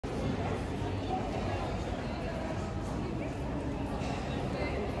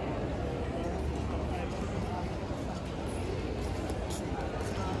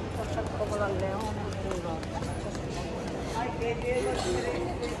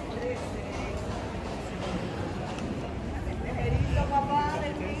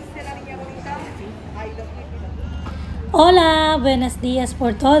Hola, buenos días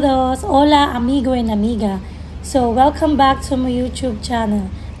por todos. Hola, amigo and amiga. So, welcome back to my YouTube channel.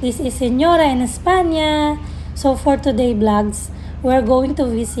 This is Señora en España. So, for today vlogs, we're going to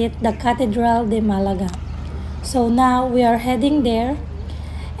visit the Cathedral de Málaga. So, now we are heading there.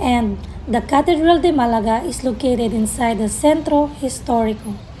 And the Cathedral de Málaga is located inside the Centro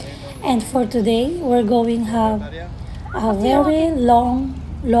Historico. And for today, we're going to have a very long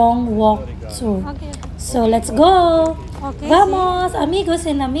walk tour. So let's go! Vamos, amigos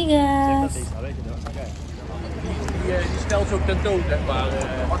and amigas! Die stelt ze ook tentoon, zeg maar.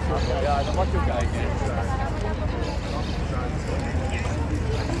 Ja, dan mag je ook kijken.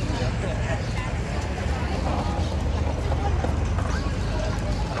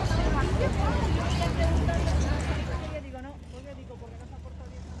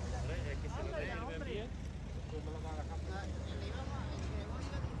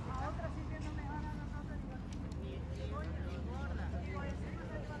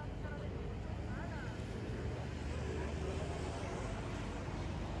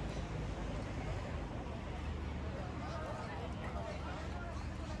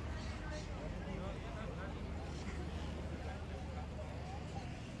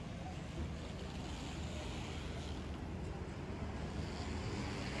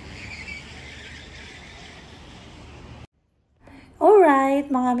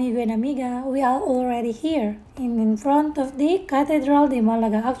 Alright, mga amigo and amiga, we are already here in front of the Cathedral de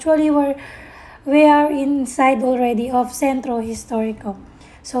Málaga. Actually, we are inside already of Centro Historico.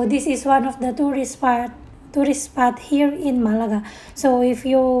 So this is one of the tourist spot here in Malaga. So if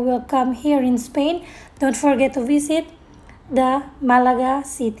you will come here in Spain, don't forget to visit the Malaga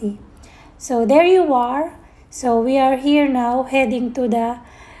city. So there you are. So we are here now heading to the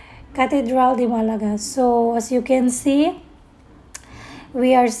Cathedral de Málaga. So as you can see,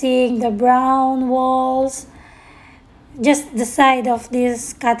 we are seeing the brown walls, just the side of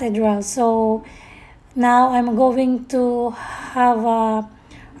this cathedral. So now I'm going to have a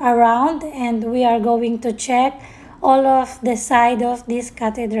round and we are going to check all of the side of this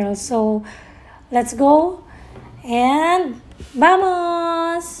cathedral. So let's go and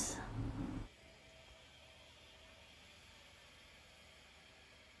vamos!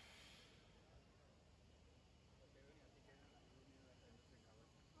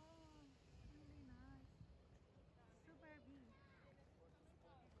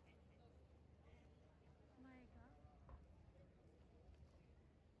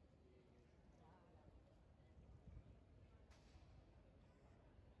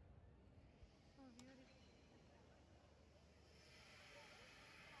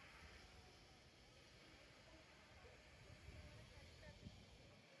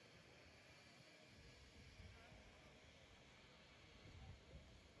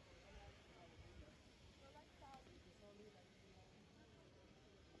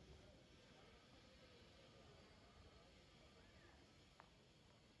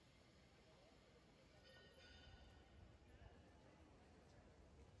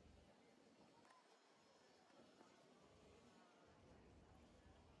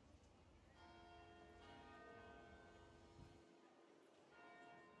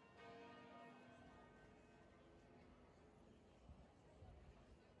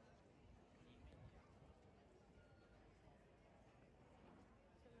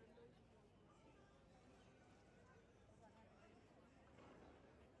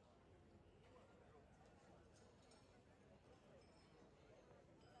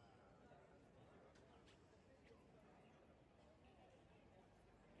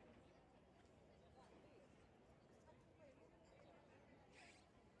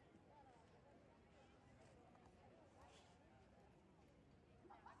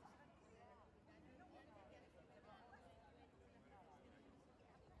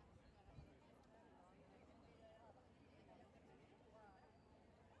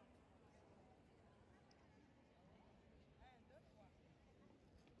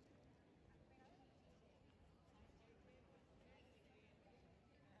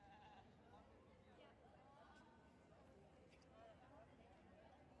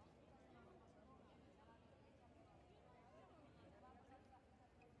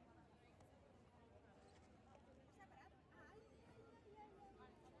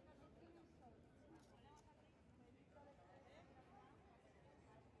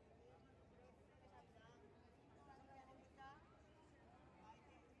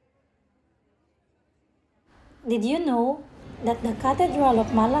 Did you know that the Cathedral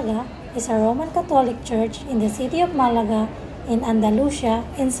of Málaga is a Roman Catholic church in the city of Malaga in Andalusia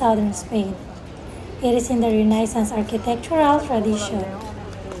in southern Spain. It is in the Renaissance architectural tradition.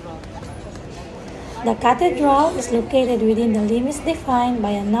 The cathedral is located within the limits defined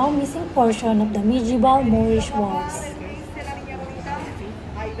by a now missing portion of the medieval Moorish walls.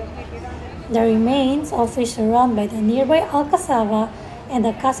 The remains of which surround by the nearby Alcazaba and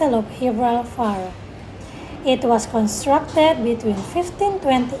the Castle of Gibralfaro. It was constructed between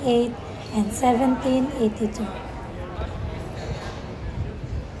 1528 and 1782.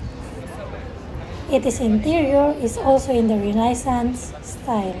 Its interior is also in the Renaissance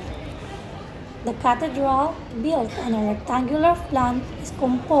style. The cathedral, built on a rectangular plan, is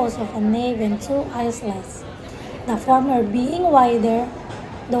composed of a nave and two aisles, the former being wider,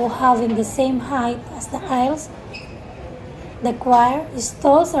 though having the same height as the aisles. The choir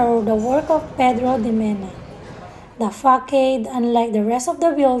stalls are the work of Pedro de Mena. The facade, unlike the rest of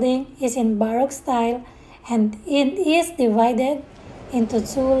the building, is in Baroque style and it is divided into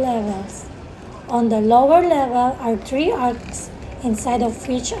two levels. On the lower level are three arcs, inside of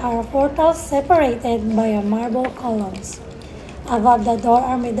which are portals separated by marble columns. Above the door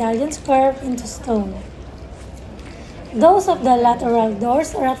are medallions carved into stone. Those of the lateral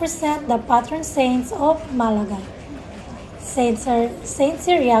doors represent the patron saints of Malaga, Saint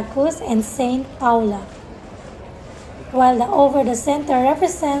Cyriacus and Saint Paula, while the over the center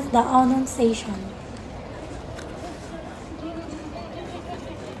represents the Annunciation.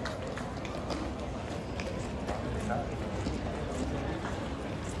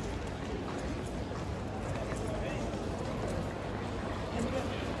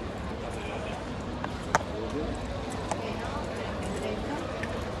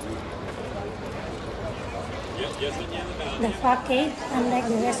 The facade, unlike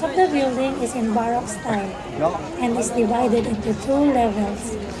the rest of the building, is in Baroque style and is divided into two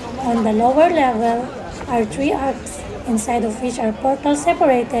levels. On the lower level are three arcs, inside of which are portals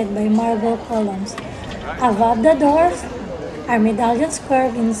separated by marble columns. Above the doors are medallions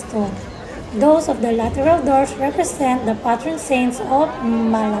carved in stone. Those of the lateral doors represent the patron saints of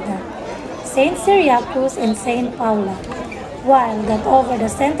Malaga, Saint Cyriacus and Saint Paula, while that over the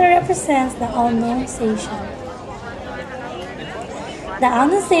center represents the Annunciation. The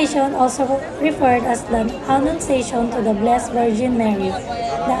Annunciation, also referred as the Annunciation to the Blessed Virgin Mary,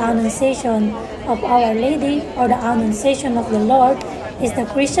 the Annunciation of Our Lady, or the Annunciation of the Lord, is the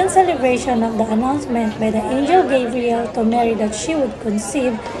Christian celebration of the announcement by the angel Gabriel to Mary that she would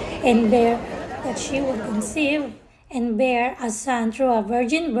conceive and bear a son through a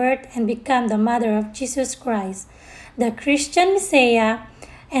virgin birth and become the mother of Jesus Christ, the Christian Messiah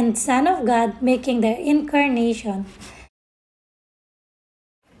and Son of God, making the incarnation.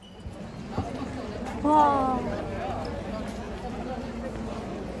 Wow.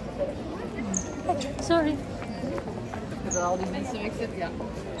 Sorry. Er al die mensen weg zit, ja.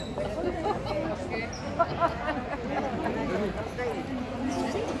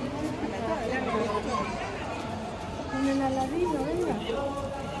 En el ladrillo, venga.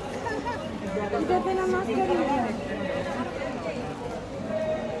 Quítate la mascarilla.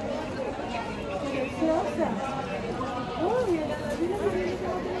 Preciosa. Uy, el ladrillo que viene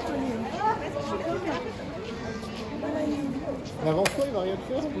con Mais avance-toi, il va rien te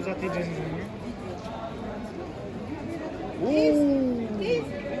faire. Scusate Gesù. Give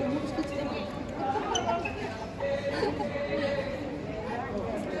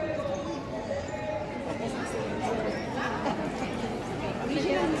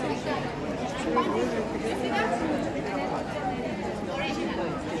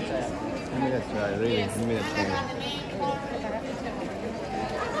me that try, really. Give me that try.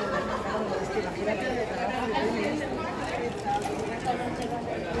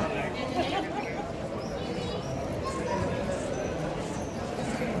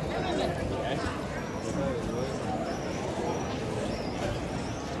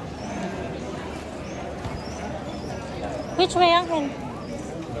 Which way, Angel?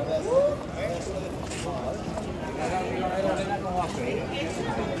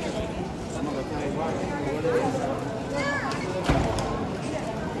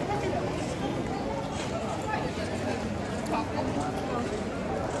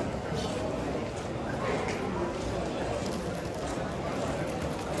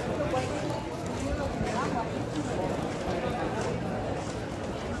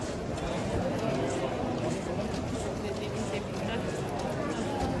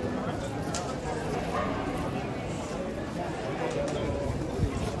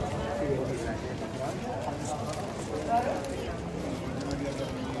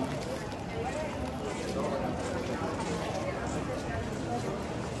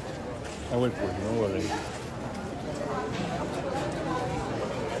 will put, don't worry.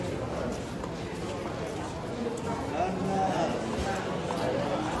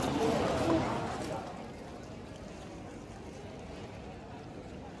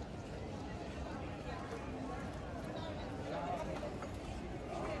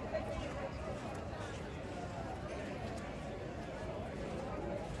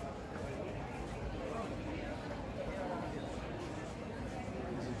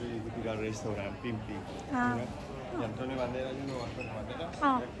 Typical restaurant, Pimpi. Ah. You know? Antonio Banderas, you know Antonio Banderas?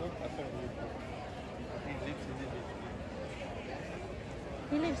 Ah. He lives in this.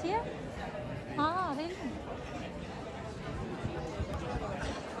 He lives here? Ah, really?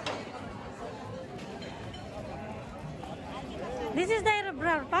 This is the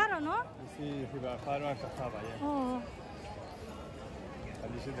Gibralfaro, no? This is Gibralfaro and Alcazaba, yeah. Oh,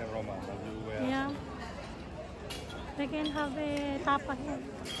 And this is the Roma that you were. yeah. We can have a tapa here.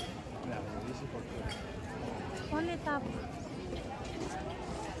 No, this is for two. Only tapa.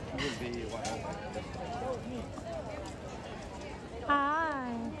 It will be 1 Ah,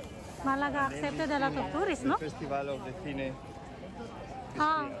 Malaga accepted a lot of tourists, no? The Festival of the Cine.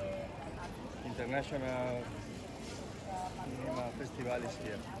 Ah, International Cinema Festival is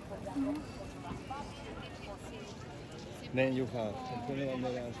here. Then you have Antonio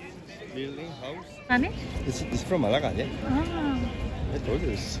Banderas building, house. Ani? It's from Malaga, yeah? Ah. I told you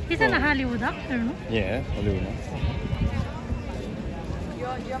this. He's a Hollywood actor, no? Yeah, Hollywood.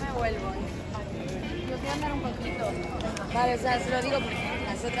 Yo me vuelvo. Yo quiero andar un poquito. Vale, o sea, se lo digo porque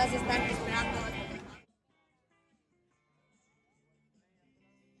las otras están esperando.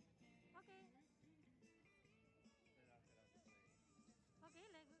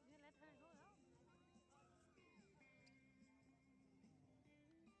 Ángela, pero no te alejes.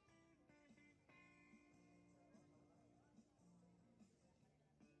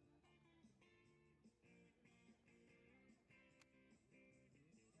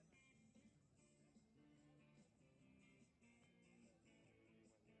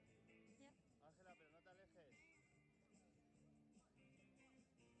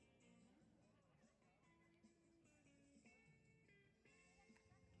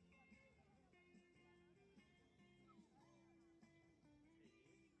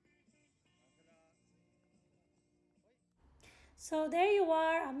 So there you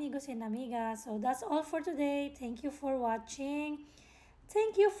are, amigos and amigas. So that's all for today. Thank you for watching.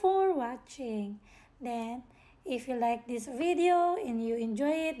 Thank you for watching. Then, if you like this video and you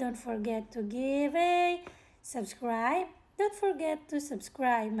enjoy it, don't forget to give a subscribe. Don't forget to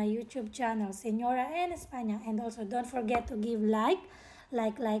subscribe my YouTube channel, Señora en España. And also don't forget to give like.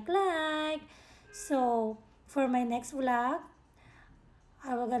 So, for my next vlog,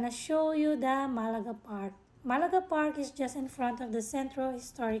 I'm gonna show you the Malaga Park. Malaga Park is just in front of the Centro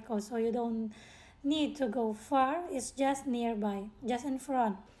Historico, so you don't need to go far. It's just nearby, just in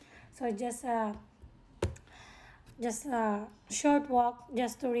front. So just a short walk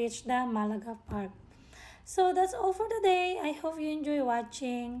just to reach the Malaga Park. So that's all for today. I hope you enjoy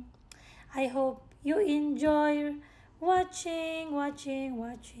watching. I hope you enjoy watching.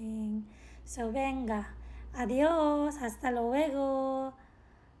 So venga, adios, hasta luego,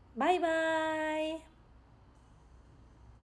 bye bye.